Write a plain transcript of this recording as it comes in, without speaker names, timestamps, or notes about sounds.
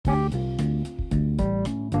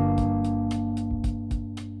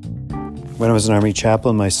When I was an Army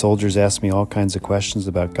chaplain, my soldiers asked me all kinds of questions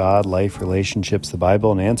about God, life, relationships, the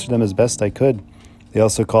Bible, and I answered them as best I could. They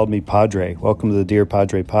also called me Padre. Welcome to the Dear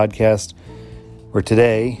Padre podcast, where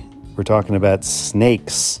today we're talking about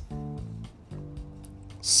snakes.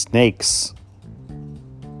 Snakes.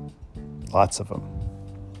 Lots of them.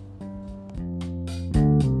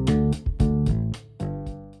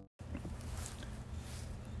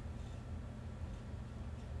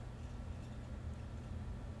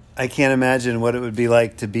 I can't imagine what it would be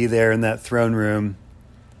like to be there in that throne room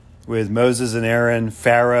with Moses and Aaron,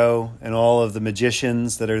 Pharaoh, and all of the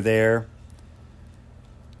magicians that are there.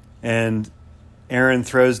 And Aaron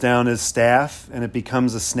throws down his staff and it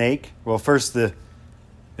becomes a snake. Well, first the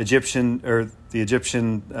Egyptian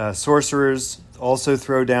sorcerers also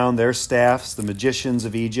throw down their staffs, the magicians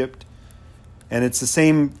of Egypt. And it's the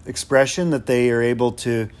same expression that they are able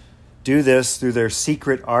to do this through their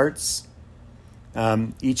secret arts.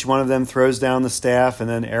 Each one of them throws down the staff, and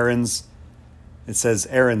then Aaron's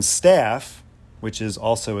staff, which is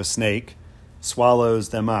also a snake, swallows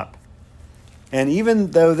them up. And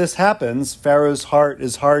even though this happens, Pharaoh's heart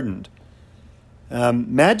is hardened.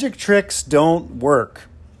 Magic tricks don't work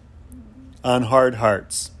on hard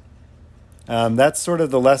hearts. That's sort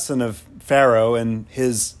of the lesson of Pharaoh and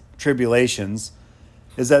his tribulations,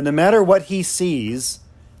 is that no matter what he sees,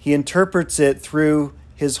 he interprets it through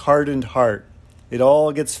his hardened heart. It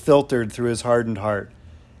all gets filtered through his hardened heart.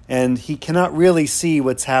 And he cannot really see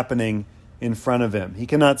what's happening in front of him. He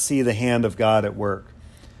cannot see the hand of God at work.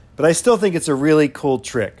 But I still think it's a really cool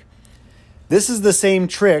trick. This is the same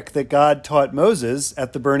trick that God taught Moses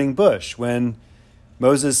at the burning bush when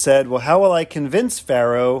Moses said, well, how will I convince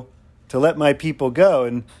Pharaoh to let my people go?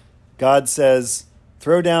 And God says,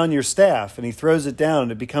 throw down your staff. And he throws it down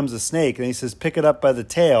and it becomes a snake. And he says, pick it up by the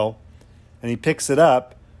tail. And he picks it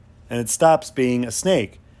up. And it stops being a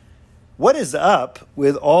snake. What is up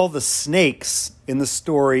with all the snakes in the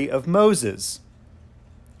story of Moses?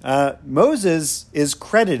 Moses is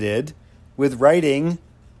credited with writing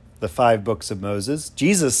the 5 books of Moses.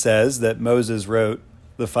 Jesus says that Moses wrote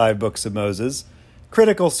the 5 books of Moses.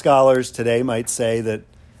 Critical scholars today might say that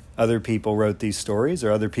other people wrote these stories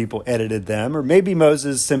or other people edited them, or maybe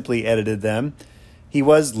Moses simply edited them. He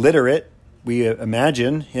was literate. We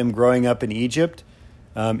imagine him growing up in Egypt.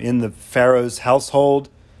 In the Pharaoh's household,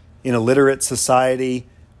 in a literate society,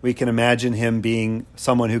 we can imagine him being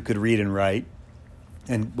someone who could read and write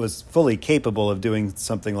and was fully capable of doing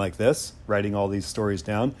something like this, writing all these stories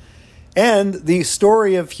down. And the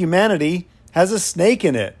story of humanity has a snake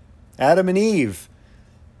in it, Adam and Eve.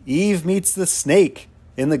 Eve meets the snake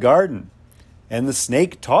in the garden, and the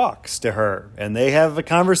snake talks to her, and they have a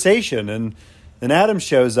conversation, and then Adam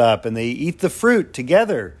shows up, and they eat the fruit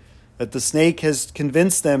together that the snake has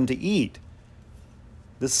convinced them to eat.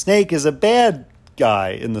 The snake is a bad guy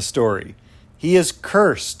in the story. He is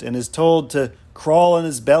cursed and is told to crawl on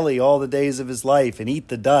his belly all the days of his life and eat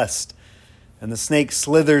the dust. And the snake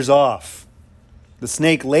slithers off. The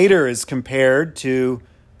snake later is compared to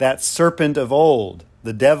that serpent of old,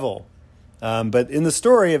 the devil. But in the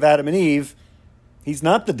story of Adam and Eve, he's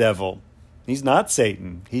not the devil. He's not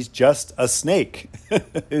Satan. He's just a snake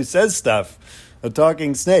who says stuff, a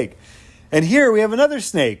talking snake. And here we have another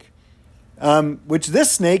snake, which this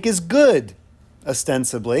snake is good,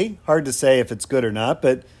 ostensibly. Hard to say if it's good or not,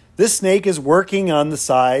 but this snake is working on the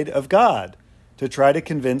side of God to try to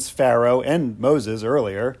convince Pharaoh and Moses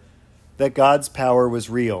earlier that God's power was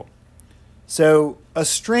real. So a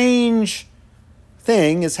strange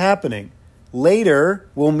thing is happening. Later,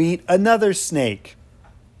 we'll meet another snake.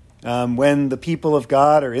 When the people of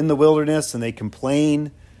God are in the wilderness and they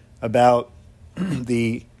complain about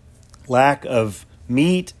the lack of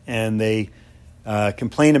meat, and they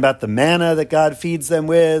complain about the manna that God feeds them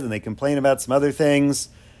with, and they complain about some other things,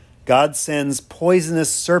 God sends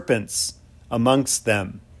poisonous serpents amongst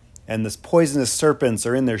them. And these poisonous serpents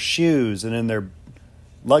are in their shoes and in their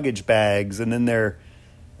luggage bags and in their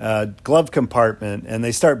glove compartment, and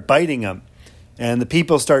they start biting them. And the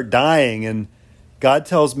people start dying, and God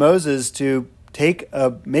tells Moses to make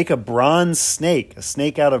a bronze snake, a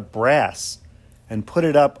snake out of brass, and put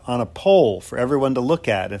it up on a pole for everyone to look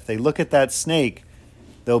at. If they look at that snake,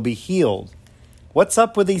 they'll be healed. What's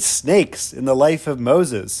up with these snakes in the life of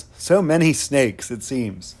Moses? So many snakes, it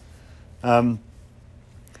seems. In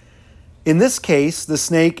this case, the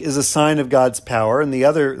snake is a sign of God's power, and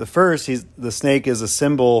the snake is a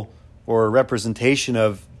symbol or a representation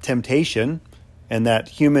of temptation and that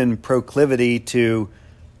human proclivity to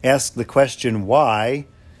ask the question why,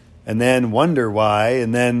 and then wonder why,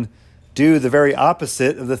 and then do the very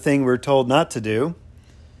opposite of the thing we're told not to do.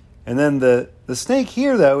 And then the snake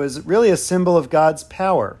here, though, is really a symbol of God's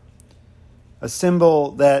power. A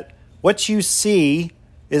symbol that what you see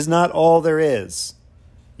is not all there is.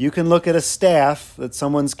 You can look at a staff that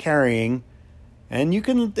someone's carrying, and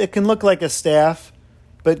it can look like a staff,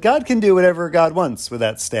 but God can do whatever God wants with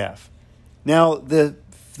that staff. Now, the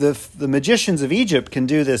magicians of Egypt can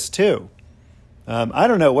do this too. I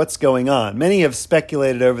don't know what's going on. Many have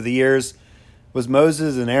speculated over the years, was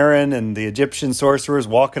Moses and Aaron and the Egyptian sorcerers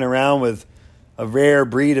walking around with a rare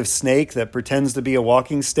breed of snake that pretends to be a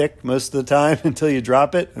walking stick most of the time until you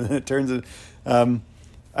drop it and then it turns.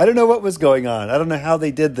 I don't know what was going on. I don't know how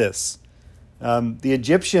they did this. The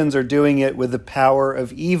Egyptians are doing it with the power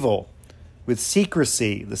of evil, with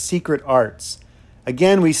secrecy, the secret arts.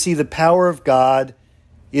 Again, we see the power of God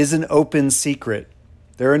is an open secret.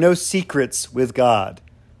 There are no secrets with God.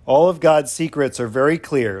 All of God's secrets are very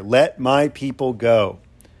clear. Let my people go.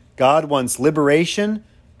 God wants liberation,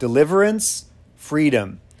 deliverance,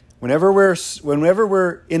 freedom. Whenever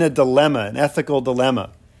we're in a dilemma, an ethical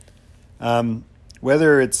dilemma,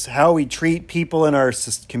 whether it's how we treat people in our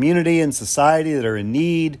community and society that are in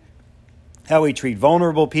need, how we treat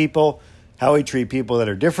vulnerable people, how we treat people that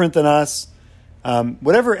are different than us,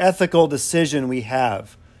 whatever ethical decision we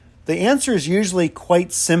have, the answer is usually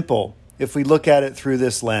quite simple if we look at it through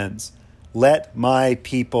this lens. Let my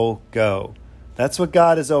people go. That's what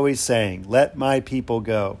God is always saying. Let my people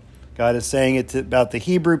go. God is saying it about the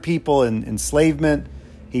Hebrew people in enslavement.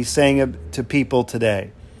 He's saying it to people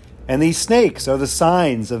today. And these snakes are the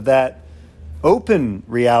signs of that open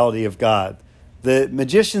reality of God. The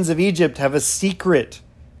magicians of Egypt have a secret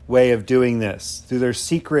way of doing this through their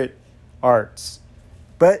secret arts.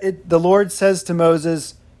 But the Lord says to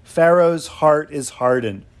Moses, Pharaoh's heart is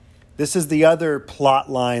hardened. This is the other plot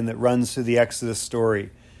line that runs through the Exodus story,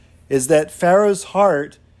 is that Pharaoh's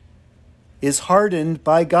heart is hardened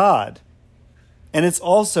by God. And it's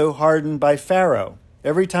also hardened by Pharaoh.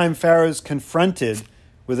 Every time Pharaoh's confronted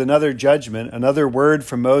with another judgment, another word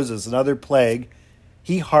from Moses, another plague,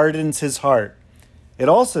 he hardens his heart. It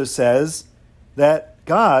also says that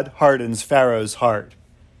God hardens Pharaoh's heart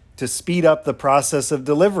to speed up the process of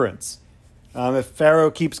deliverance. If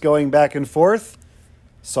Pharaoh keeps going back and forth,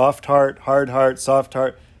 soft heart, hard heart, soft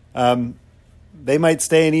heart, they might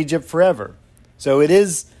stay in Egypt forever. So it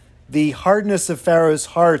is the hardness of Pharaoh's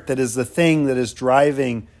heart that is the thing that is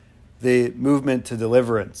driving the movement to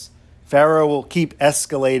deliverance. Pharaoh will keep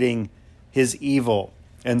escalating his evil,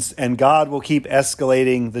 and God will keep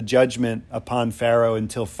escalating the judgment upon Pharaoh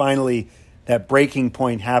until finally that breaking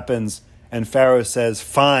point happens and Pharaoh says,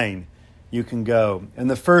 fine, you can go. And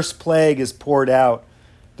the first plague is poured out.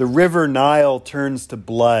 The river Nile turns to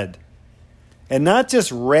blood. And not just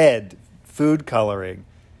red food coloring.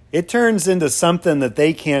 It turns into something that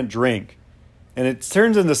they can't drink. And it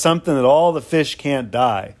turns into something that all the fish can't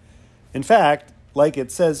die. In fact, like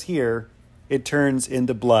it says here, it turns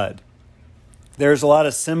into blood. There's a lot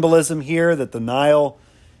of symbolism here that the Nile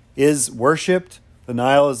is worshipped. The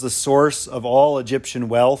Nile is the source of all Egyptian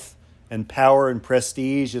wealth and power and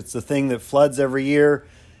prestige. It's the thing that floods every year,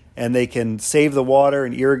 and they can save the water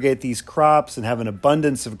and irrigate these crops and have an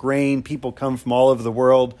abundance of grain. People come from all over the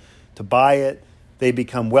world to buy it. They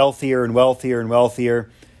become wealthier and wealthier and wealthier.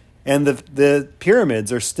 And the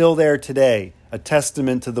pyramids are still there today, a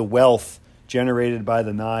testament to the wealth generated by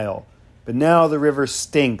the Nile. But now the river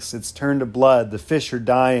stinks. It's turned to blood. The fish are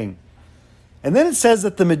dying. And then it says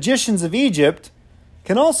that the magicians of Egypt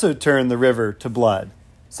can also turn the river to blood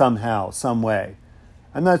somehow, some way.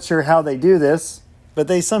 I'm not sure how they do this, but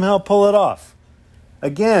they somehow pull it off.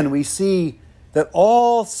 Again, we see that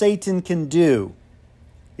all Satan can do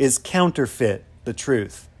is counterfeit the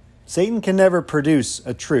truth. Satan can never produce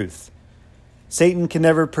a truth. Satan can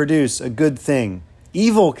never produce a good thing.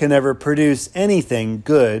 Evil can never produce anything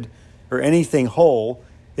good or anything whole.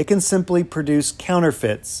 It can simply produce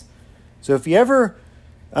counterfeits. So if you ever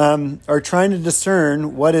are trying to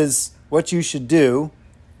discern what you should do,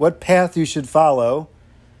 what path you should follow,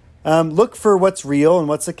 look for what's real and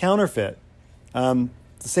what's a counterfeit.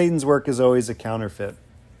 Satan's work is always a counterfeit.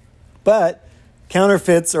 But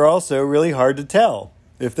counterfeits are also really hard to tell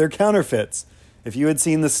if they're counterfeits. If you had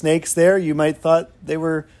seen the snakes there, you might thought they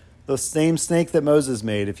were the same snake that Moses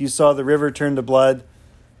made. If you saw the river turn to blood,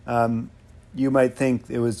 you might think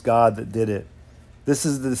it was God that did it. This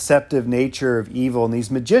is the deceptive nature of evil, and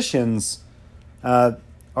these magicians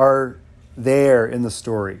are there in the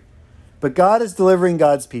story. But God is delivering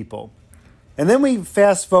God's people. And then we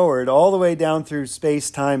fast forward all the way down through space,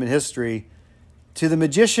 time, and history to the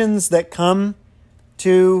magicians that come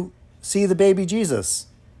to see the baby Jesus.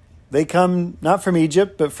 They come not from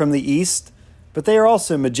Egypt, but from the east. but they are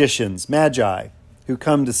also magicians, magi, who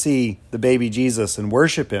come to see the baby Jesus and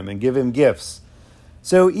worship him and give him gifts.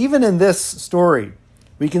 So even in this story,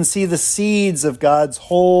 we can see the seeds of God's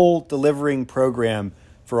whole delivering program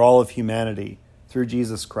for all of humanity through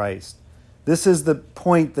Jesus Christ. This is the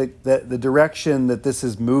point, that the direction that this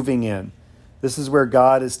is moving in. This is where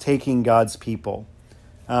God is taking God's people.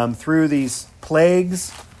 Through these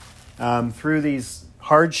plagues, through these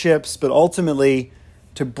hardships, but ultimately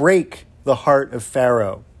to break the heart of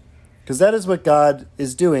Pharaoh. Because that is what God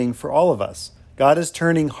is doing for all of us. God is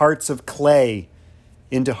turning hearts of clay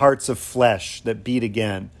into hearts of flesh that beat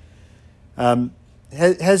again.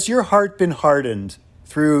 Has your heart been hardened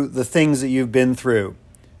through the things that you've been through?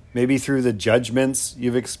 Maybe through the judgments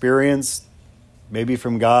you've experienced, maybe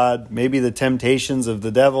from God, maybe the temptations of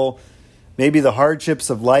the devil, maybe the hardships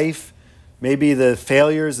of life, maybe the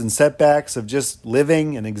failures and setbacks of just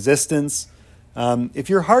living and existence. If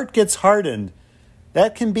your heart gets hardened,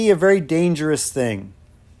 that can be a very dangerous thing.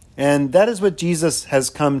 And that is what Jesus has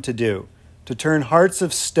come to do, to turn hearts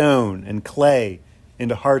of stone and clay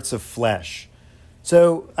into hearts of flesh.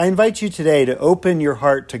 So I invite you today to open your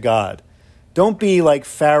heart to God. Don't be like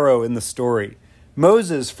Pharaoh in the story.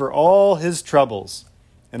 Moses, for all his troubles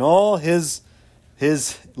and all his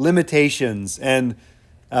limitations and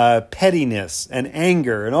pettiness and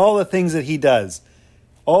anger and all the things that he does,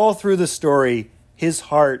 all through the story, his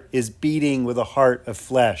heart is beating with a heart of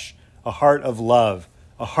flesh, a heart of love,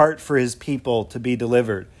 a heart for his people to be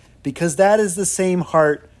delivered, because that is the same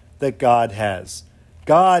heart that God has.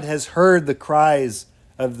 God has heard the cries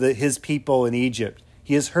of his people in Egypt.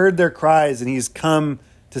 He has heard their cries, and he's come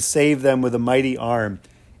to save them with a mighty arm.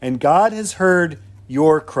 And God has heard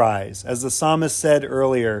your cries. As the psalmist said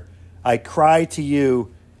earlier, I cry to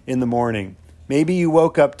you in the morning. Maybe you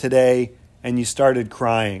woke up today and you started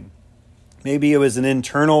crying. Maybe it was an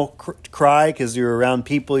internal cry because you were around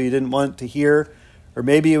people you didn't want to hear, or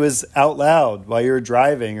maybe it was out loud while you were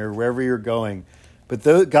driving or wherever you're going.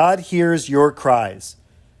 But God hears your cries.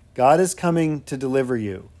 God is coming to deliver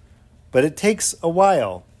you. But it takes a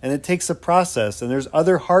while, and it takes a process, and there's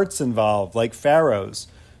other hearts involved, like Pharaoh's.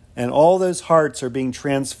 And all those hearts are being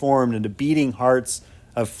transformed into beating hearts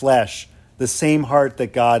of flesh, the same heart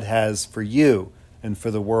that God has for you and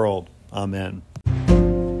for the world. Amen.